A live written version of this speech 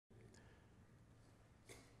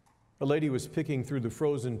A lady was picking through the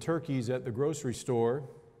frozen turkeys at the grocery store,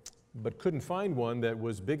 but couldn't find one that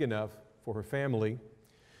was big enough for her family.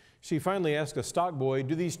 She finally asked a stock boy,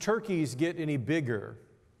 "Do these turkeys get any bigger?"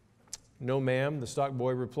 "No, ma'am," the stock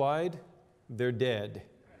boy replied. "They're dead."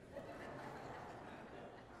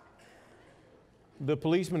 The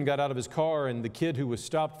policeman got out of his car, and the kid who was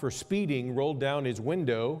stopped for speeding rolled down his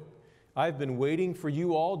window. "I've been waiting for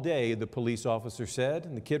you all day," the police officer said.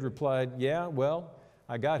 And the kid replied, "Yeah, well,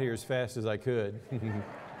 I got here as fast as I could."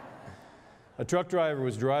 A truck driver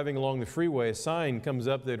was driving along the freeway. A sign comes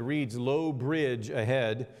up that reads, "Low bridge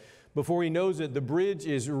ahead." Before he knows it, the bridge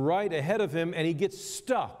is right ahead of him, and he gets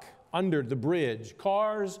stuck under the bridge.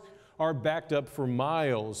 Cars are backed up for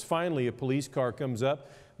miles. Finally, a police car comes up.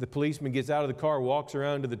 The policeman gets out of the car, walks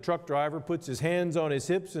around to the truck driver, puts his hands on his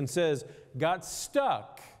hips and says, "Got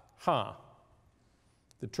stuck, huh?"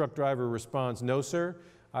 The truck driver responds, "No, sir.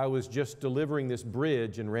 I was just delivering this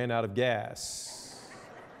bridge and ran out of gas."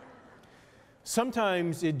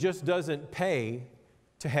 Sometimes it just doesn't pay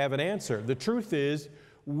to have an answer. The truth is,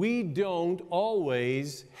 we don't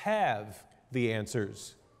always have the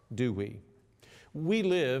answers, do we? We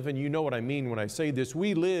live, and you know what I mean when I say this,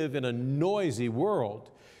 we live in a noisy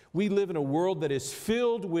world. We live in a world that is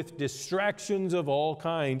filled with distractions of all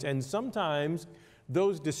kinds, and sometimes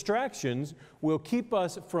those distractions will keep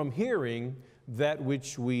us from hearing that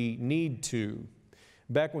which we need to.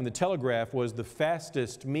 Back when the telegraph was the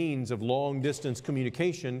fastest means of long-distance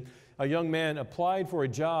communication, a young man applied for a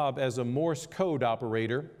job as a Morse code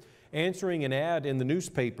operator. Answering an ad in the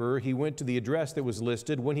newspaper, he went to the address that was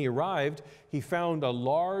listed. When he arrived, he found a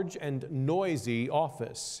large and noisy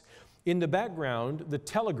office. In the background, the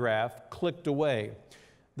telegraph clicked away.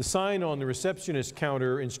 The sign on the receptionist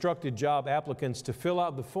counter instructed job applicants to fill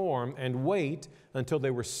out the form and wait until they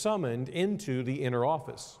were summoned into the inner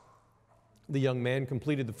office. The young man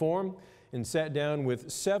completed the form and sat down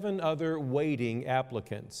with 7 other waiting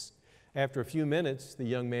applicants. After a few minutes, the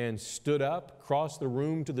young man stood up, crossed the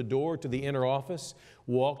room to the door to the inner office,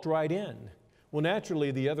 walked right in. Well,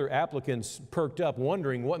 naturally, the other applicants perked up,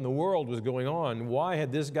 wondering what in the world was going on. Why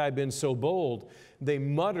had this guy been so bold? They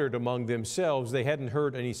muttered among themselves. They hadn't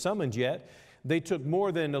heard any summons yet. They took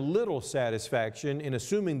more than a little satisfaction in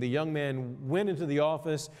assuming the young man went into the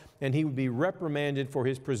office and he would be reprimanded for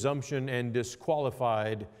his presumption and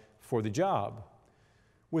disqualified for the job.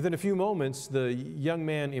 Within a few moments, the young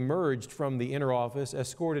man emerged from the inner office,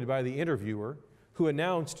 escorted by the interviewer, who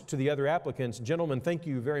announced to the other applicants, "Gentlemen, thank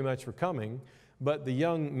you very much for coming, but the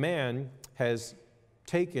young man has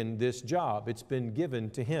taken this job. It's been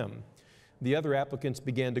given to him." The other applicants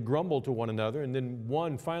began to grumble to one another, and then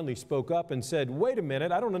one finally spoke up and said, "Wait a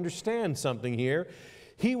minute, I don't understand something here.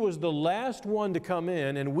 He was the last one to come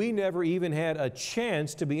in, and we never even had a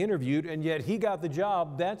chance to be interviewed, and yet he got the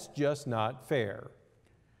job. That's just not fair."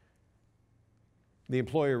 The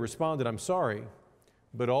employer responded, "I'm sorry,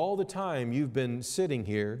 but all the time you've been sitting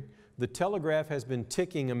here, the telegraph has been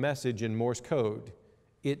ticking a message in Morse code.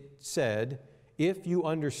 It said, 'If you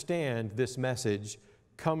understand this message,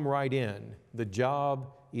 come right in. The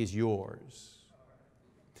job is yours.'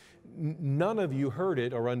 None of you heard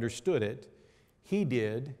it or understood it. He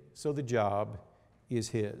did, so the job is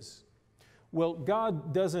his." Well,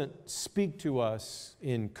 God doesn't speak to us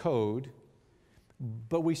in code,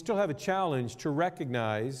 but we still have a challenge to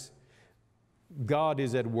recognize God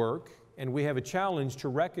is at work, and we have a challenge to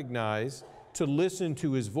recognize, to listen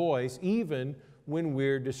to His voice, even when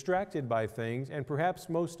we're distracted by things, and perhaps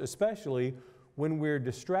most especially when we're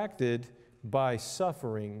distracted by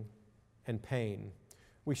suffering and pain.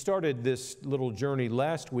 We started this little journey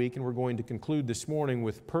last week, and we're going to conclude this morning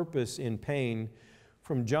with purpose in pain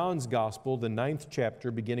from John's Gospel, the 9th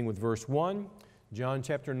chapter, beginning with verse 1. John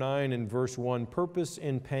chapter 9 and verse 1, purpose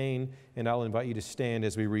in pain, and I'll invite you to stand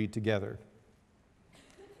as we read together.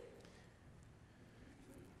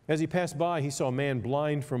 As he passed by, he saw a man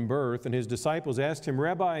blind from birth, and his disciples asked him,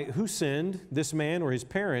 "Rabbi, who sinned, this man or his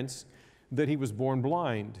parents, that he was born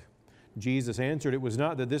blind?" Jesus answered, "It was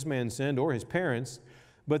not that this man sinned or his parents,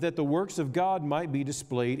 but that the works of God might be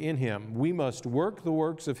displayed in him. We must work the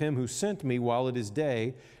works of him who sent me while it is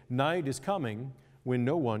day. Night is coming when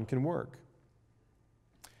no one can work.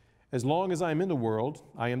 As long as I am in the world,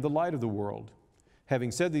 I am the light of the world."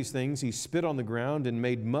 Having said these things, he spit on the ground and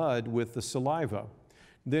made mud with the saliva.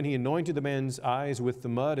 Then he anointed the man's eyes with the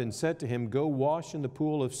mud and said to him, "Go wash in the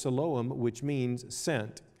pool of Siloam," which means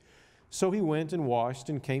sent. So he went and washed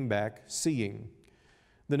and came back seeing.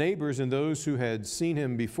 The neighbors and those who had seen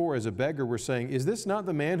him before as a beggar were saying, "Is this not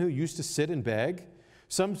the man who used to sit and beg?"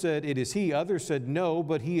 Some said, "It is he." Others said, "No,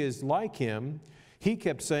 but he is like him." He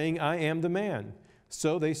kept saying, "I am the man."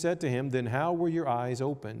 So they said to him, "Then how were your eyes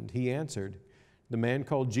opened?" He answered, "The man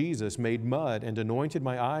called Jesus made mud and anointed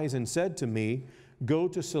my eyes and said to me, 'Go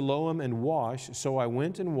to Siloam and wash.' So I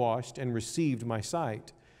went and washed and received my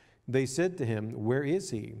sight." They said to him, "Where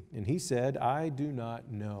is he?" And he said, "I do not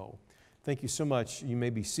know." Thank you so much. You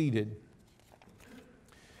may be seated.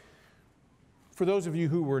 For those of you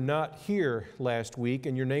who were not here last week,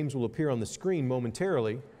 and your names will appear on the screen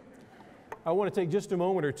momentarily, I want to take just a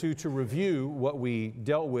moment or two to review what we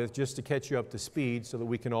dealt with, just to catch you up to speed so that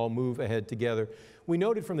we can all move ahead together. We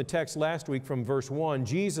noted from the text last week from verse 1,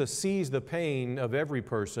 Jesus sees the pain of every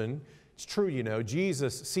person. It's true, you know,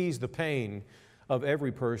 Jesus sees the pain of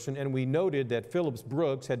every person. And we noted that Phillips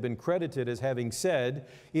Brooks had been credited as having said,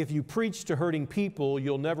 "If you preach to hurting people,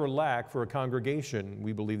 you'll never lack for a congregation."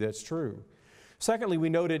 We believe that's true. Secondly, we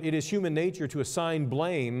noted it is human nature to assign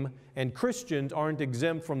blame, and Christians aren't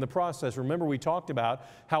exempt from the process. Remember, we talked about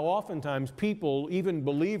how oftentimes people, even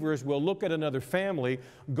believers, will look at another family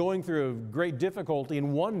going through a great difficulty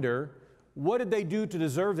and wonder, what did they do to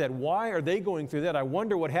deserve that? Why are they going through that? I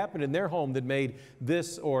wonder what happened in their home that made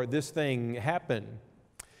this or this thing happen.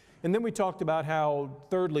 And then we talked about how,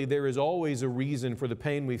 thirdly, there is always a reason for the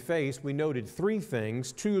pain we face. We noted three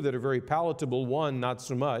things, two that are very palatable, one not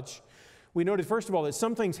so much. We noted, first of all, that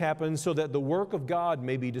some things happen so that the work of God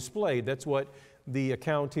may be displayed. That's what the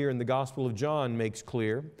account here in the Gospel of John makes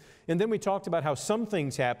clear. And then we talked about how some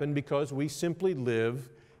things happen because we simply live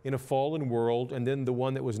in a fallen world. And then the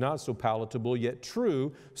one that was not so palatable yet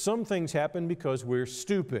true, some things happen because we're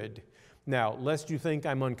stupid. Now, lest you think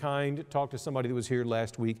I'm unkind, talk to somebody that was here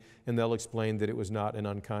last week and they'll explain that it was not an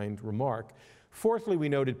unkind remark. Fourthly, we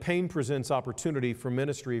noted pain presents opportunity for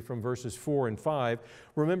ministry from verses 4 and 5.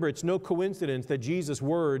 Remember, it's no coincidence that Jesus'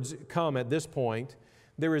 words come at this point.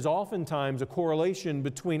 There is oftentimes a correlation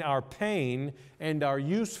between our pain and our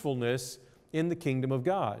usefulness in the kingdom of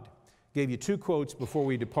God. Gave you two quotes before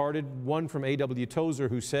we departed. One from A.W. Tozer,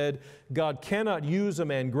 who said, "God cannot use a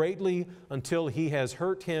man greatly until he has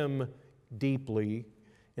hurt him deeply."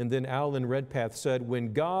 And then Alan Redpath said,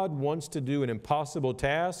 "When God wants to do an impossible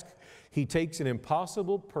task, He takes an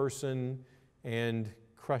impossible person and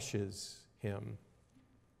crushes him."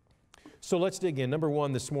 So let's dig in. Number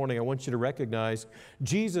one this morning, I want you to recognize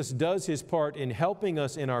Jesus does His part in helping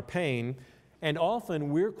us in our pain, and often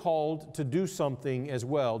we're called to do something as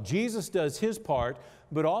well. Jesus does His part,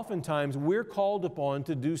 but oftentimes we're called upon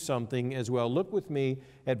to do something as well. Look with me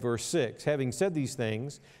at verse 6. "Having said these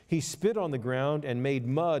things, He spit on the ground and made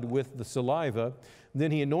mud with the saliva.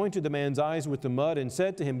 Then He anointed the man's eyes with the mud and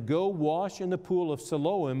said to him, 'Go wash in the pool of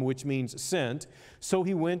Siloam,'" which means sent. "So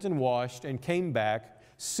he went and washed and came back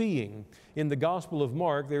seeing." In the Gospel of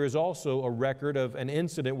Mark, there is also a record of an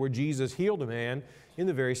incident where Jesus healed a man in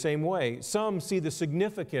the very same way. Some see the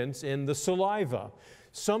significance in the saliva.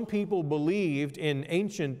 Some people believed in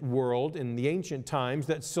ancient world, in the ancient times,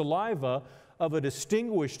 that saliva of a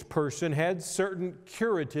distinguished person had certain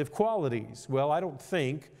curative qualities. Well, I don't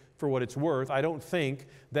think, for what it's worth, I don't think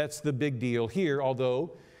that's the big deal here,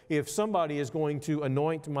 although if somebody is going to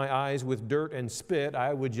anoint my eyes with dirt and spit,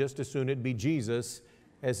 I would just as soon it be Jesus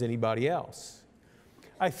as anybody else.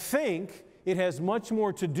 I think it has much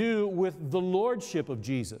more to do with the lordship of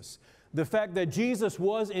Jesus. The fact that Jesus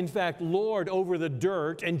was, in fact, Lord over the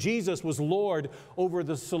dirt, and Jesus was Lord over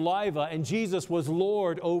the saliva, and Jesus was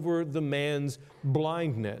Lord over the man's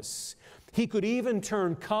blindness. He could even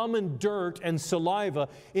turn common dirt and saliva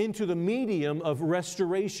into the medium of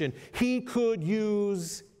restoration. He could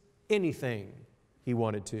use anything He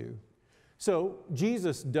wanted to. So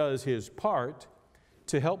Jesus does His part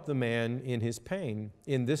to help the man in his pain.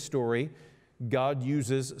 In this story, God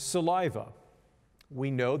uses saliva.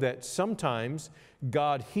 We know that sometimes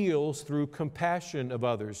God heals through compassion of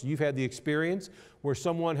others. You've had the experience where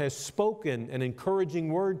someone has spoken an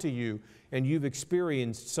encouraging word to you, and you've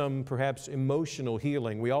experienced some perhaps emotional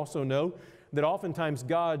healing. We also know that oftentimes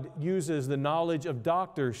God uses the knowledge of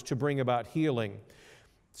doctors to bring about healing.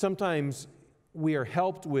 Sometimes we are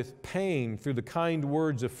helped with pain through the kind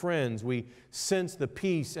words of friends. We sense the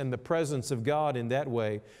peace and the presence of God in that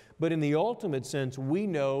way. But in the ultimate sense, we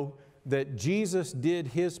know that Jesus did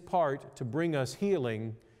His part to bring us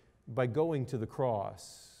healing by going to the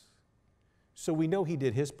cross. So we know He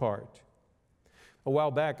did His part. A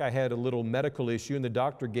while back, I had a little medical issue, and the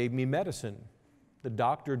doctor gave me medicine. The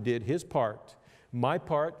doctor did his part. My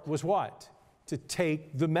part was what? To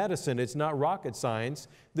take the medicine. It's not rocket science.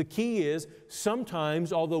 The key is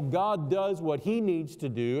sometimes, although God does what He needs to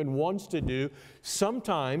do and wants to do,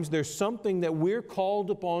 sometimes there's something that we're called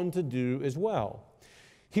upon to do as well.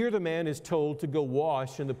 Here the man is told to go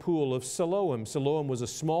wash in the pool of Siloam. Siloam was a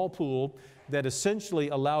small pool that essentially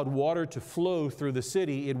allowed water to flow through the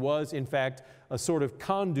city. It was, in fact, a sort of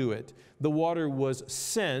conduit. The water was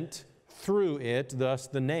sent through it, thus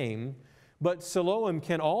the name. But Siloam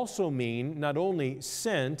can also mean not only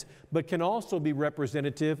sent, but can also be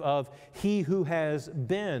representative of he who has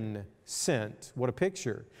been sent. What a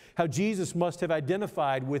picture. How Jesus must have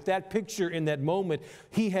identified with that picture in that moment.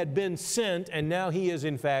 He had been sent, and now he is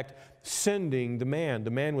in fact sending the man.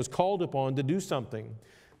 The man was called upon to do something.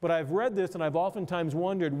 But I've read this and I've oftentimes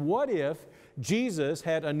wondered, what if Jesus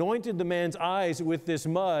had anointed the man's eyes with this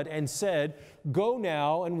mud and said, go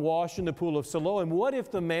now and wash in the pool of Siloam? What if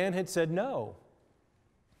the man had said, no,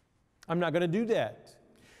 I'm not going to do that?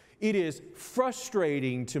 It is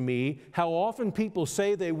frustrating to me how often people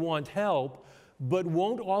say they want help, but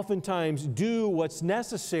won't oftentimes do what's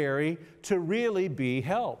necessary to really be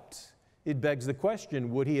helped. It begs the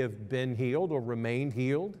question, would he have been healed or remained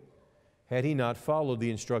healed had he not followed the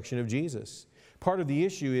instruction of Jesus? Part of the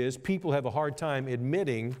issue is people have a hard time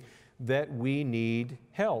admitting that we need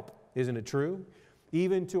help. Isn't it true?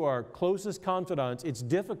 Even to our closest confidants, it's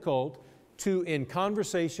difficult to, in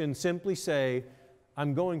conversation, simply say,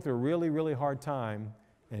 I'm going through a really, really hard time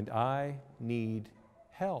and I need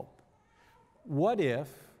help. What if,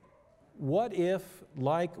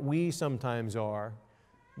 like we sometimes are,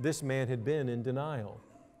 this man had been in denial?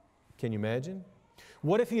 Can you imagine?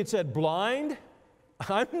 What if he had said, blind?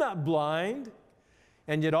 I'm not blind.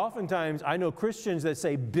 And yet oftentimes I know Christians that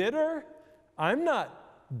say, bitter? I'm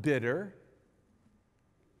not bitter.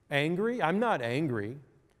 Angry? I'm not angry.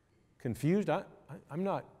 Confused? I'm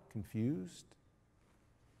not confused.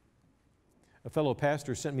 A fellow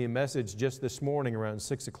pastor sent me a message just this morning around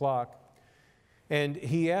 6 o'clock, and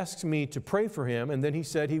he asked me to pray for him, and then he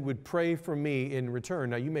said he would pray for me in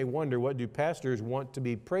return. Now, you may wonder, what do pastors want to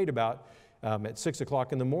be prayed about at 6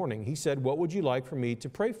 o'clock in the morning? He said, what would you like for me to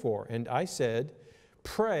pray for? And I said,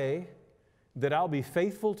 pray that I'll be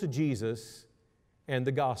faithful to Jesus and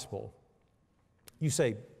the gospel. You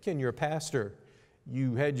say, Ken, you're a pastor.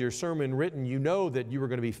 You had your sermon written. You know that you were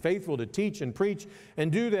going to be faithful to teach and preach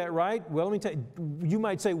and do that, right? Well, let me tell you, you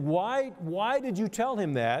might say, why did you tell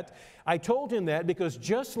him that? I told him that because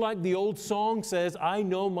just like the old song says, I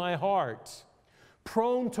know my heart.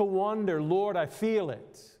 Prone to wander, Lord, I feel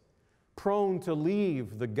it. Prone to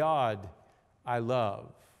leave the God I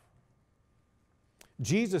love.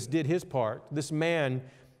 Jesus did his part. This man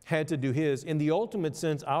had to do his. In the ultimate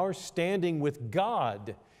sense, our standing with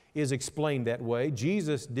God is explained that way.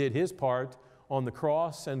 Jesus did his part on the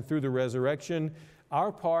cross and through the resurrection.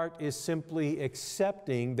 Our part is simply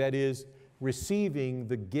accepting, that is, receiving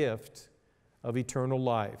the gift of eternal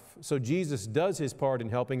life. So Jesus does his part in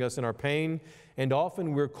helping us in our pain, and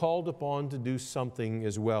often we're called upon to do something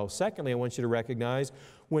as well. Secondly, I want you to recognize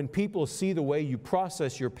when people see the way you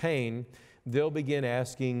process your pain, they'll begin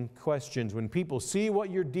asking questions. When people see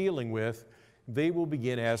what you're dealing with, they will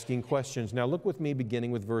begin asking questions. Now look with me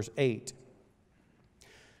beginning with verse 8.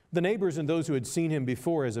 The neighbors and those who had seen him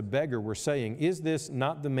before as a beggar were saying, is this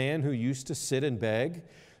not the man who used to sit and beg?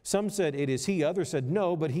 Some said, it is he. Others said,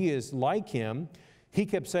 no, but he is like him. He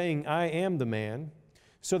kept saying, I am the man.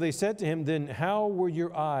 So they said to him, then how were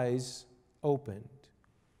your eyes opened?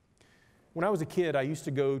 When I was a kid, I used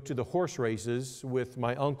to go to the horse races with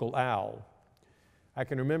my Uncle Al. I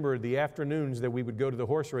can remember the afternoons that we would go to the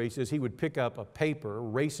horse races. He would pick up a paper,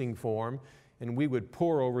 racing form, and we would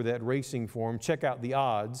pore over that racing form, check out the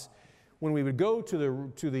odds. When we would go to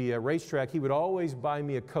the racetrack, he would always buy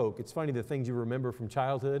me a Coke. It's funny the things you remember from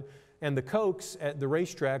childhood. And the Cokes at the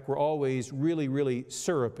racetrack were always really, really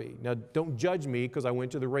syrupy. Now, don't judge me because I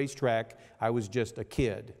went to the racetrack. I was just a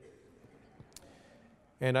kid.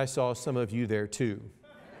 And I saw some of you there too.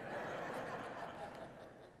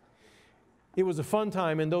 It was a fun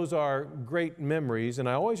time, and those are great memories. And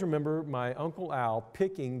I always remember my Uncle Al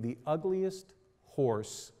picking the ugliest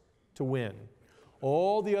horse to win.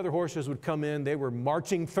 All the other horses would come in. They were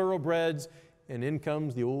marching thoroughbreds, and in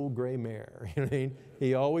comes the old gray mare. You know what I mean?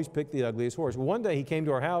 He always picked the ugliest horse. Well, one day he came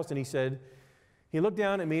to our house, and he looked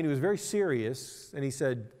down at me, and he was very serious, and he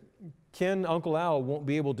said, Ken, Uncle Al won't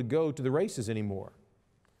be able to go to the races anymore.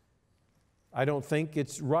 I don't think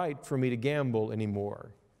it's right for me to gamble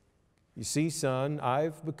anymore. You see, son,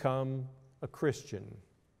 I've become a Christian.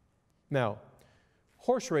 Now,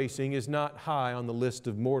 horse racing is not high on the list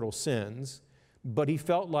of mortal sins, but he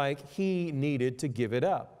felt like he needed to give it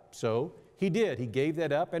up. So he did. He gave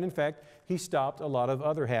that up, and in fact, he stopped a lot of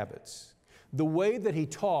other habits. The way that he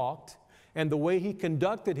talked and the way he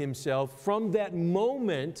conducted himself, from that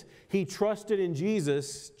moment he trusted in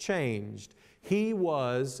Jesus, changed. He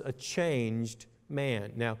was a changed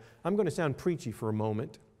man. Now, I'm going to sound preachy for a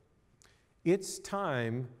moment. It's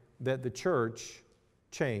time that the church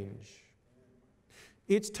change.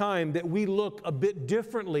 It's time that we look a bit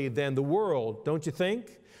differently than the world, don't you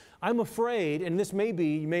think? I'm afraid, and this may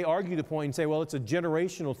be, you may argue the point and say, well, it's a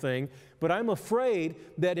generational thing, but I'm afraid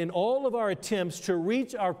that in all of our attempts to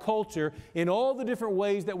reach our culture, in all the different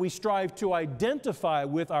ways that we strive to identify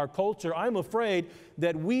with our culture, I'm afraid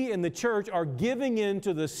that we in the church are giving in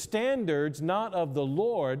to the standards not of the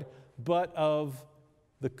Lord, but of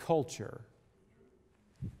the culture.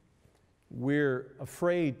 We're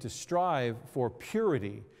afraid to strive for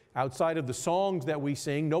purity. Outside of the songs that we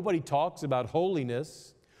sing, nobody talks about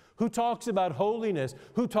holiness. Who talks about holiness?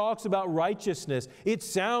 Who talks about righteousness? It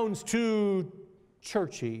sounds too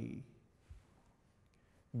churchy.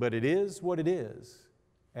 But it is what it is,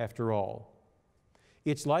 after all.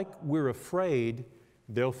 It's like we're afraid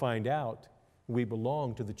they'll find out we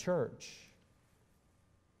belong to the church.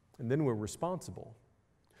 And then we're responsible.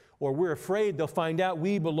 Or we're afraid they'll find out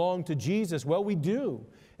we belong to Jesus. Well, we do.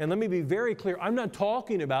 And let me be very clear, I'm not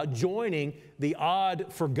talking about joining the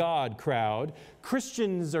odd for God crowd.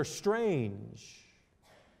 Christians are strange.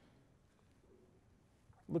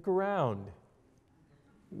 Look around.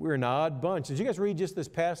 We're an odd bunch. Did you guys read just this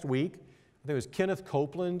past week? I think it was Kenneth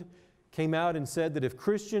Copeland came out and said that if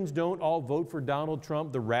Christians don't all vote for Donald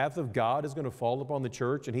Trump, the wrath of God is going to fall upon the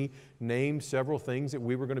church. And he named several things that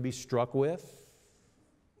we were going to be struck with.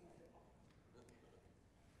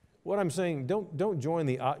 What I'm saying, don't join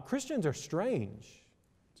the odd. Christians are strange.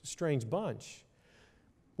 It's a strange bunch.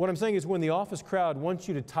 What I'm saying is when the office crowd wants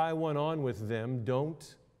you to tie one on with them,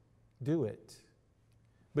 don't do it.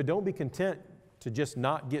 But don't be content to just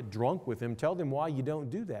not get drunk with them. Tell them why you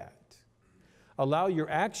don't do that. Allow your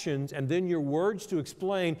actions and then your words to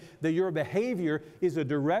explain that your behavior is a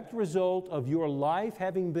direct result of your life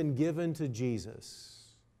having been given to Jesus.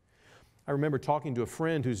 I remember talking to a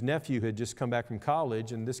friend whose nephew had just come back from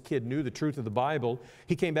college, and this kid knew the truth of the Bible.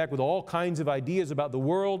 He came back with all kinds of ideas about the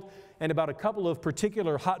world and about a couple of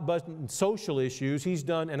particular hot-button social issues. He's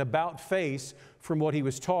done an about-face from what he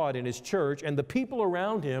was taught in his church, and the people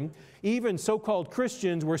around him, even so-called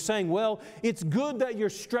Christians, were saying, well, it's good that you're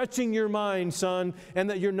stretching your mind, son,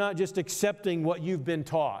 and that you're not just accepting what you've been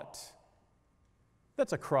taught.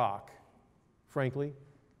 That's a crock, frankly.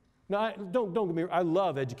 Now, don't get me wrong, I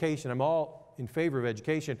love education. I'm all in favor of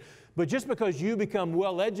education. But just because you become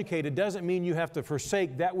well-educated doesn't mean you have to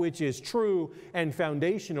forsake that which is true and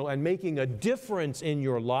foundational and making a difference in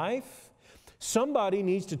your life. Somebody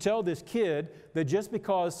needs to tell this kid that just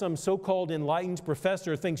because some so-called enlightened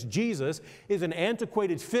professor thinks Jesus is an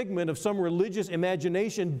antiquated figment of some religious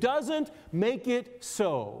imagination doesn't make it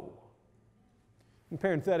so. And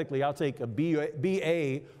parenthetically, I'll take a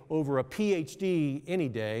BA over a PhD any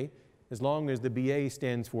day, as long as the BA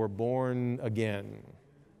stands for born again.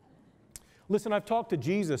 Listen, I've talked to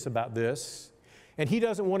Jesus about this, and He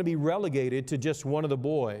doesn't want to be relegated to just one of the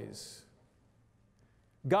boys.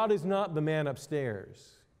 God is not the man upstairs.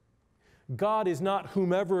 God is not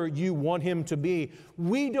whomever you want Him to be.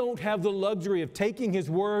 We don't have the luxury of taking His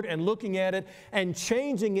Word and looking at it and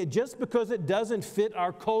changing it just because it doesn't fit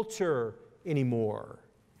our culture anymore.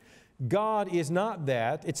 God is not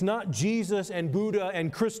that. It's not Jesus and Buddha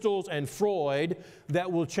and crystals and Freud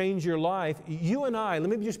that will change your life. You and I, let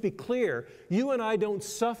me just be clear, you and I don't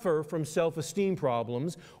suffer from self-esteem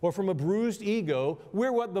problems or from a bruised ego.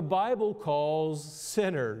 We're what the Bible calls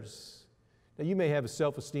sinners. Now, you may have a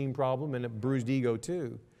self-esteem problem and a bruised ego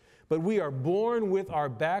too, but we are born with our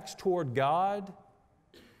backs toward God,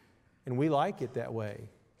 and we like it that way.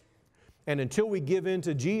 And until we give in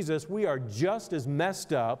to Jesus, we are just as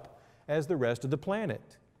messed up as the rest of the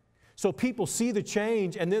planet. So people see the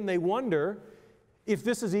change and then they wonder if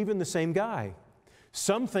this is even the same guy.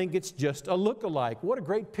 Some think it's just a look-alike. What a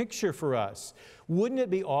great picture for us. Wouldn't it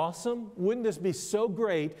be awesome? Wouldn't this be so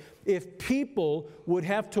great if people would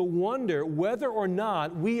have to wonder whether or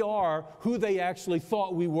not we are who they actually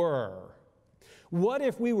thought we were? What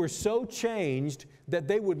if we were so changed that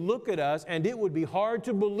they would look at us and it would be hard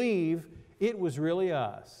to believe it was really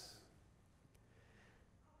us?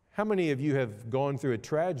 How many of you have gone through a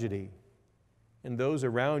tragedy and those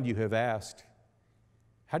around you have asked,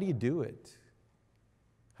 how do you do it?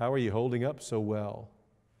 How are you holding up so well?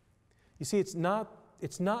 You see, it's not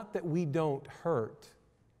that we don't hurt,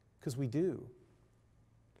 because we do.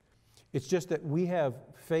 It's just that we have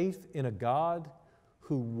faith in a God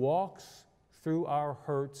who walks through our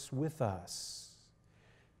hurts with us.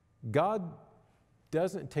 God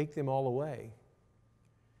doesn't take them all away.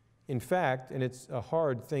 In fact, and it's a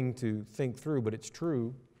hard thing to think through, but it's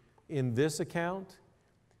true, in this account,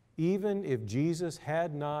 even if Jesus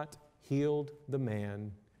had not healed the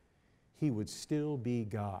man, he would still be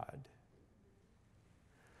God.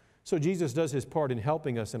 So Jesus does his part in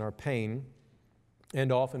helping us in our pain,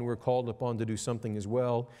 and often we're called upon to do something as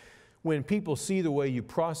well. When people see the way you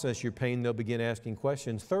process your pain, they'll begin asking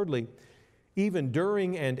questions. Thirdly, even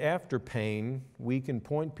during and after pain, we can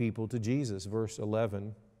point people to Jesus. Verse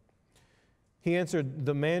 11. He answered,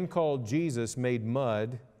 "The man called Jesus made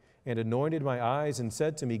mud and anointed my eyes and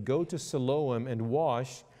said to me, 'Go to Siloam and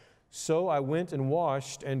wash.' So I went and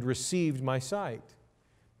washed and received my sight."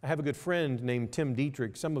 I have a good friend named Tim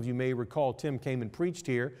Dietrich. Some of you may recall Tim came and preached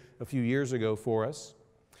here a few years ago for us.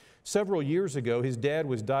 Several years ago, his dad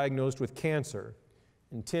was diagnosed with cancer,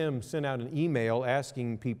 and Tim sent out an email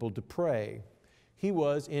asking people to pray. He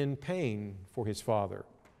was in pain for his father,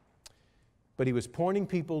 but he was pointing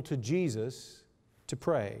people to Jesus to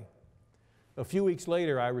pray. A few weeks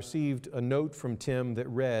later, I received a note from Tim that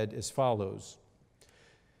read as follows.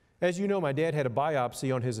 As you know, my dad had a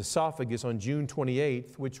biopsy on his esophagus on June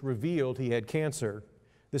 28th, which revealed he had cancer.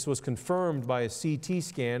 This was confirmed by a CT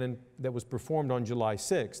scan that was performed on July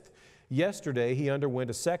 6th. Yesterday, he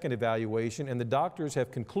underwent a second evaluation, and the doctors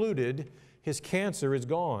have concluded his cancer is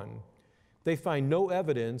gone. They find no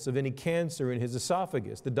evidence of any cancer in his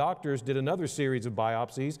esophagus. The doctors did another series of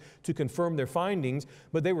biopsies to confirm their findings,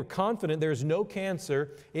 but they were confident there is no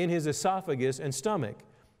cancer in his esophagus and stomach.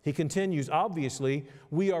 He continues, "Obviously,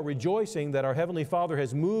 we are rejoicing that our Heavenly Father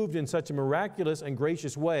has moved in such a miraculous and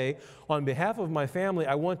gracious way. On behalf of my family,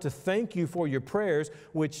 I want to thank you for your prayers,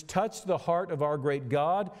 which touched the heart of our great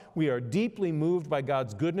God. We are deeply moved by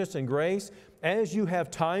God's goodness and grace. As you have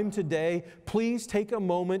time today, please take a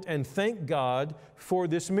moment and thank God for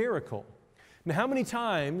this miracle." Now, how many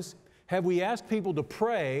times have we asked people to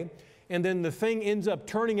pray, and then the thing ends up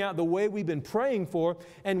turning out the way we've been praying for,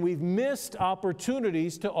 and we've missed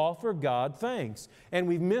opportunities to offer God thanks, and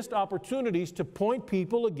we've missed opportunities to point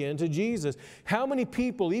people again to Jesus? How many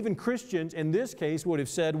people, even Christians in this case, would have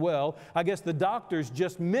said, "Well, I guess the doctors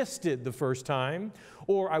just missed it the first time,"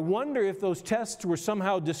 or "I wonder if those tests were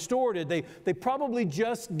somehow distorted. They probably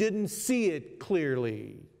just didn't see it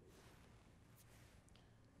clearly."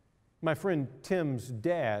 My friend Tim's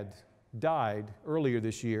dad died earlier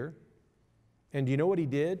this year. And do you know what he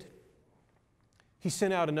did? He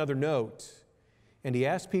sent out another note, and he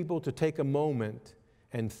asked people to take a moment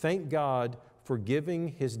and thank God for giving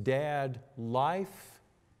his dad life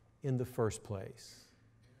in the first place.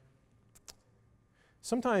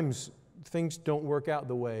 Sometimes things don't work out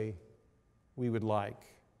the way we would like.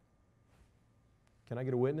 Can I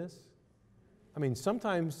get a witness? I mean,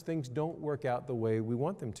 sometimes things don't work out the way we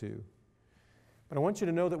want them to. But I want you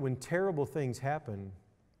to know that when terrible things happen,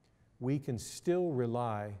 we can still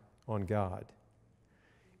rely on God.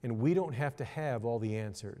 And we don't have to have all the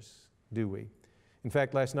answers, do we? In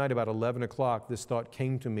fact, last night about 11 o'clock, this thought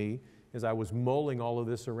came to me as I was mulling all of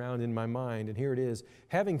this around in my mind, and here it is.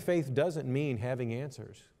 Having faith doesn't mean having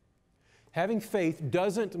answers. Having faith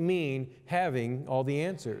doesn't mean having all the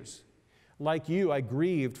answers. Like you, I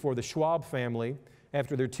grieved for the Schwab family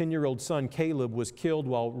after their 10-year-old son Caleb was killed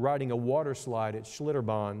while riding a water slide at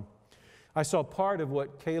Schlitterbahn. I saw part of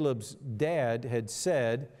what Caleb's dad had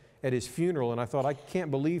said at his funeral, and I thought, I can't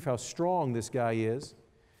believe how strong this guy is.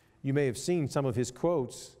 You may have seen some of his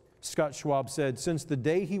quotes. Scott Schwab said, "Since the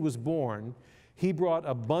day he was born, he brought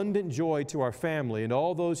abundant joy to our family and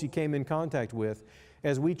all those he came in contact with.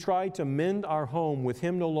 As we try to mend our home with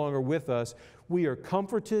him no longer with us, we are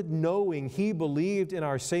comforted knowing he believed in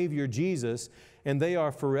our Savior Jesus, and they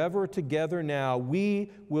are forever together now.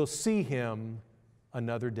 We will see him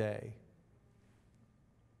another day."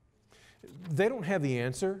 They don't have the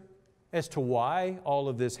answer as to why all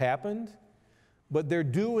of this happened, but they're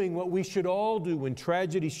doing what we should all do when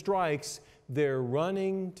tragedy strikes. They're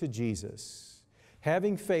running to Jesus.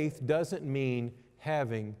 Having faith doesn't mean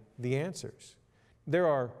having the answers.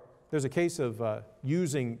 There's a case of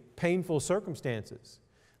using painful circumstances.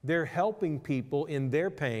 They're helping people in their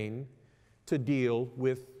pain to deal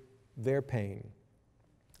with their pain.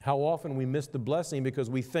 How often we miss the blessing because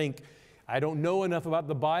we think, I don't know enough about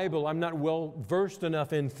the Bible. I'm not well versed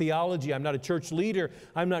enough in theology. I'm not a church leader.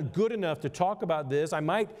 I'm not good enough to talk about this. I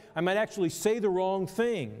might actually say the wrong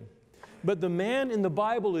thing. But the man in the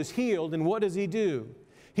Bible is healed, and what does he do?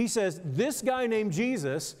 He says, this guy named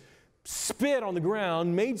Jesus spit on the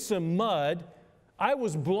ground, made some mud. I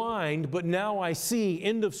was blind, but now I see.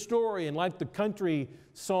 End of story. And like the country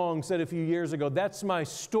song said a few years ago, that's my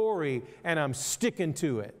story, and I'm sticking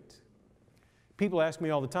to it. People ask me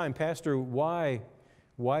all the time, Pastor, why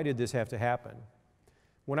did this have to happen?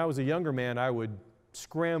 When I was a younger man, I would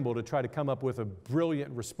scramble to try to come up with a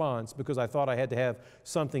brilliant response because I thought I had to have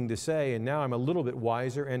something to say, and now I'm a little bit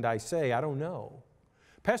wiser, and I say, I don't know.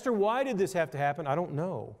 Pastor, why did this have to happen? I don't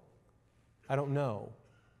know. I don't know.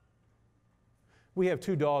 We have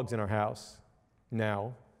 2 dogs in our house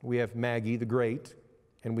now. We have Maggie, the great,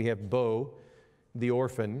 and we have Bo, the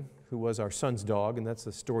orphan, who was our son's dog, and that's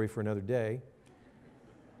a story for another day.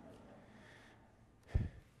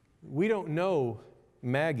 We don't know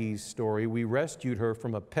Maggie's story. We rescued her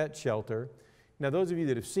from a pet shelter. Now, those of you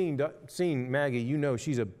that have seen Maggie, you know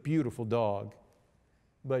she's a beautiful dog,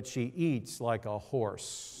 but she eats like a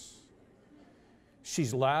horse.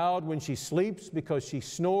 She's loud when she sleeps because she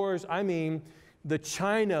snores. I mean, the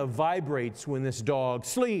china vibrates when this dog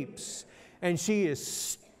sleeps, and she is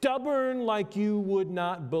stubborn like you would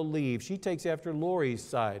not believe. She takes after Lori's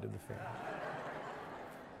side of the family.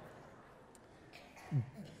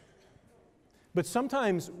 But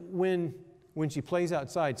sometimes when she plays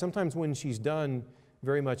outside, sometimes when she's done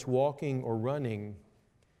very much walking or running,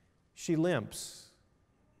 she limps.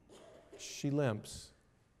 She limps.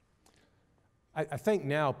 I think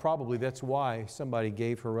now probably that's why somebody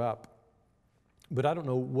gave her up. But I don't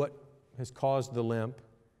know what has caused the limp.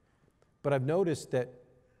 But I've noticed that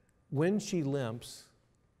when she limps,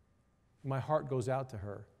 my heart goes out to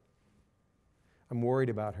her. I'm worried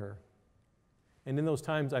about her. And in those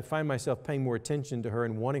times, I find myself paying more attention to her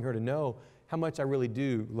and wanting her to know how much I really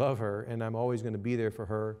do love her, and I'm always going to be there for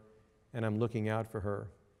her, and I'm looking out for her.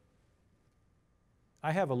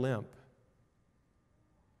 I have a limp,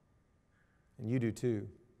 and you do too.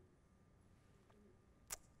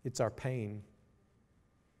 It's our pain.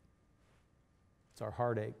 It's our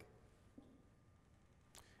heartache.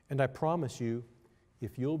 And I promise you,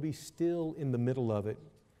 if you'll be still in the middle of it,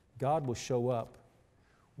 God will show up,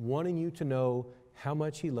 wanting you to know how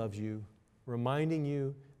much He loves you, reminding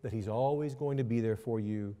you that He's always going to be there for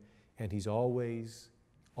you, and He's always,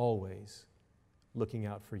 always looking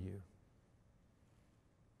out for you.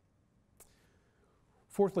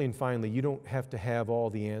 Fourthly and finally, you don't have to have all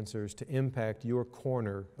the answers to impact your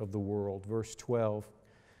corner of the world. Verse 12,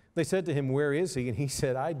 they said to him, "Where is he?" And he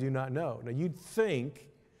said, "I do not know." Now you'd think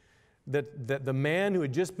that the man who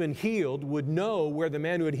had just been healed would know where the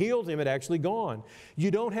man who had healed him had actually gone.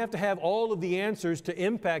 You don't have to have all of the answers to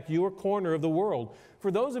impact your corner of the world.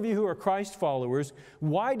 For those of you who are Christ followers,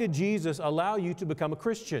 why did Jesus allow you to become a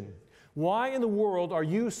Christian? Why in the world are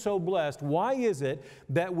you so blessed? Why is it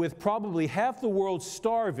that with probably half the world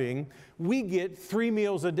starving, we get 3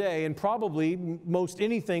 meals a day and probably most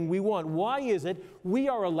anything we want? Why is it we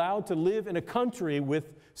are allowed to live in a country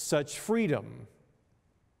with such freedom?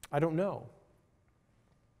 I don't know.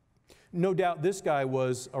 No doubt this guy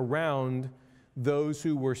was around those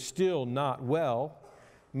who were still not well.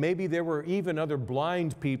 Maybe there were even other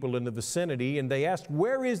blind people in the vicinity, and they asked,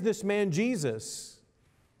 "Where is this man Jesus?"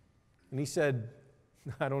 And he said,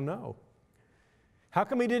 "I don't know." "How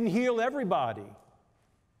come he didn't heal everybody?"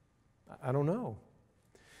 "I don't know."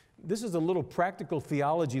 This is a little practical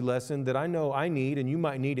theology lesson that I know I need, and you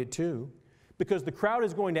might need it too. Because the crowd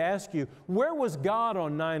is going to ask you, where was God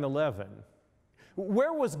on 9/11?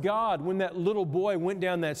 Where was God when that little boy went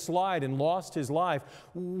down that slide and lost his life?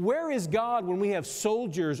 Where is God when we have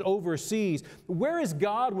soldiers overseas? Where is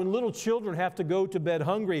God when little children have to go to bed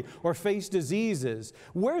hungry or face diseases?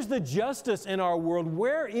 Where's the justice in our world?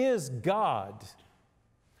 Where is God?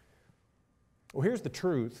 Well, here's the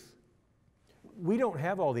truth. We don't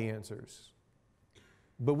have all the answers,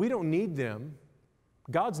 but we don't need them.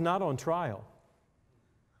 God's not on trial.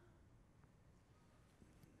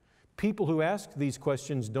 People who ask these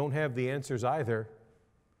questions don't have the answers either.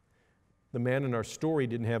 The man in our story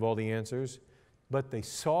didn't have all the answers, but they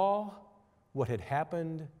saw what had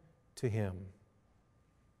happened to him.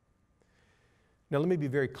 Now, let me be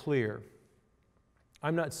very clear.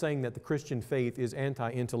 I'm not saying that the Christian faith is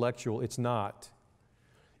anti-intellectual. It's not.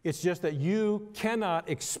 It's just that you cannot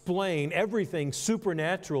explain everything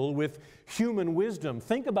supernatural with human wisdom.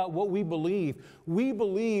 Think about what we believe. We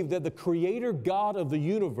believe that the Creator God of the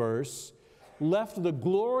universe left the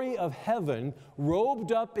glory of heaven,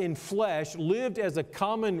 robed up in flesh, lived as a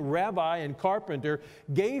common rabbi and carpenter,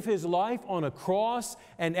 gave His life on a cross,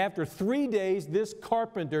 and after 3 days, this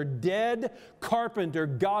carpenter, dead carpenter,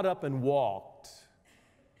 got up and walked.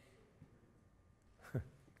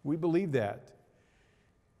 We believe that.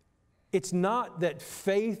 It's not that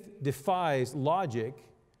faith defies logic.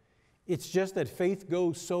 It's just that faith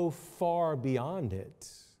goes so far beyond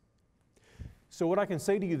it. So what I can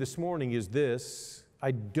say to you this morning is this: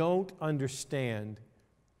 I don't understand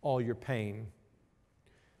all your pain,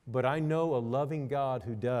 but I know a loving God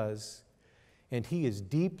who does. and He is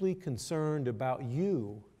deeply concerned about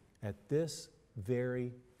you at this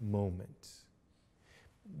very moment.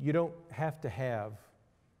 You don't have to have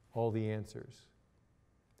all the answers,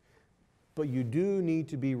 but you do need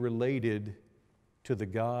to be related to the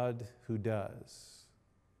God who does.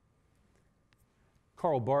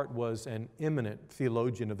 Karl Barth was an eminent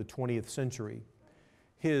theologian of the 20th century.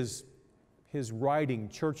 His writing,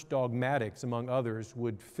 Church Dogmatics, among others,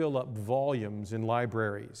 would fill up volumes in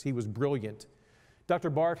libraries. He was brilliant. Dr.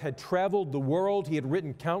 Barth had traveled the world. He had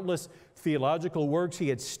written countless theological works. He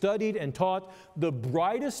had studied and taught the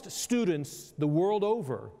brightest students the world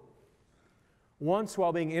over. Once,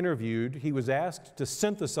 while being interviewed, he was asked to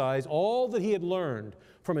synthesize all that he had learned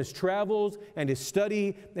from his travels and his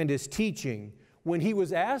study and his teaching. When he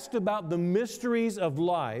was asked about the mysteries of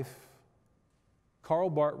life, Karl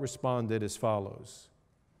Barth responded as follows: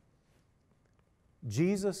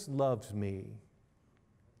 Jesus loves me,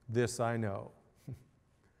 this I know,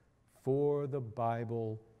 for the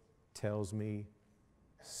Bible tells me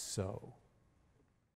so.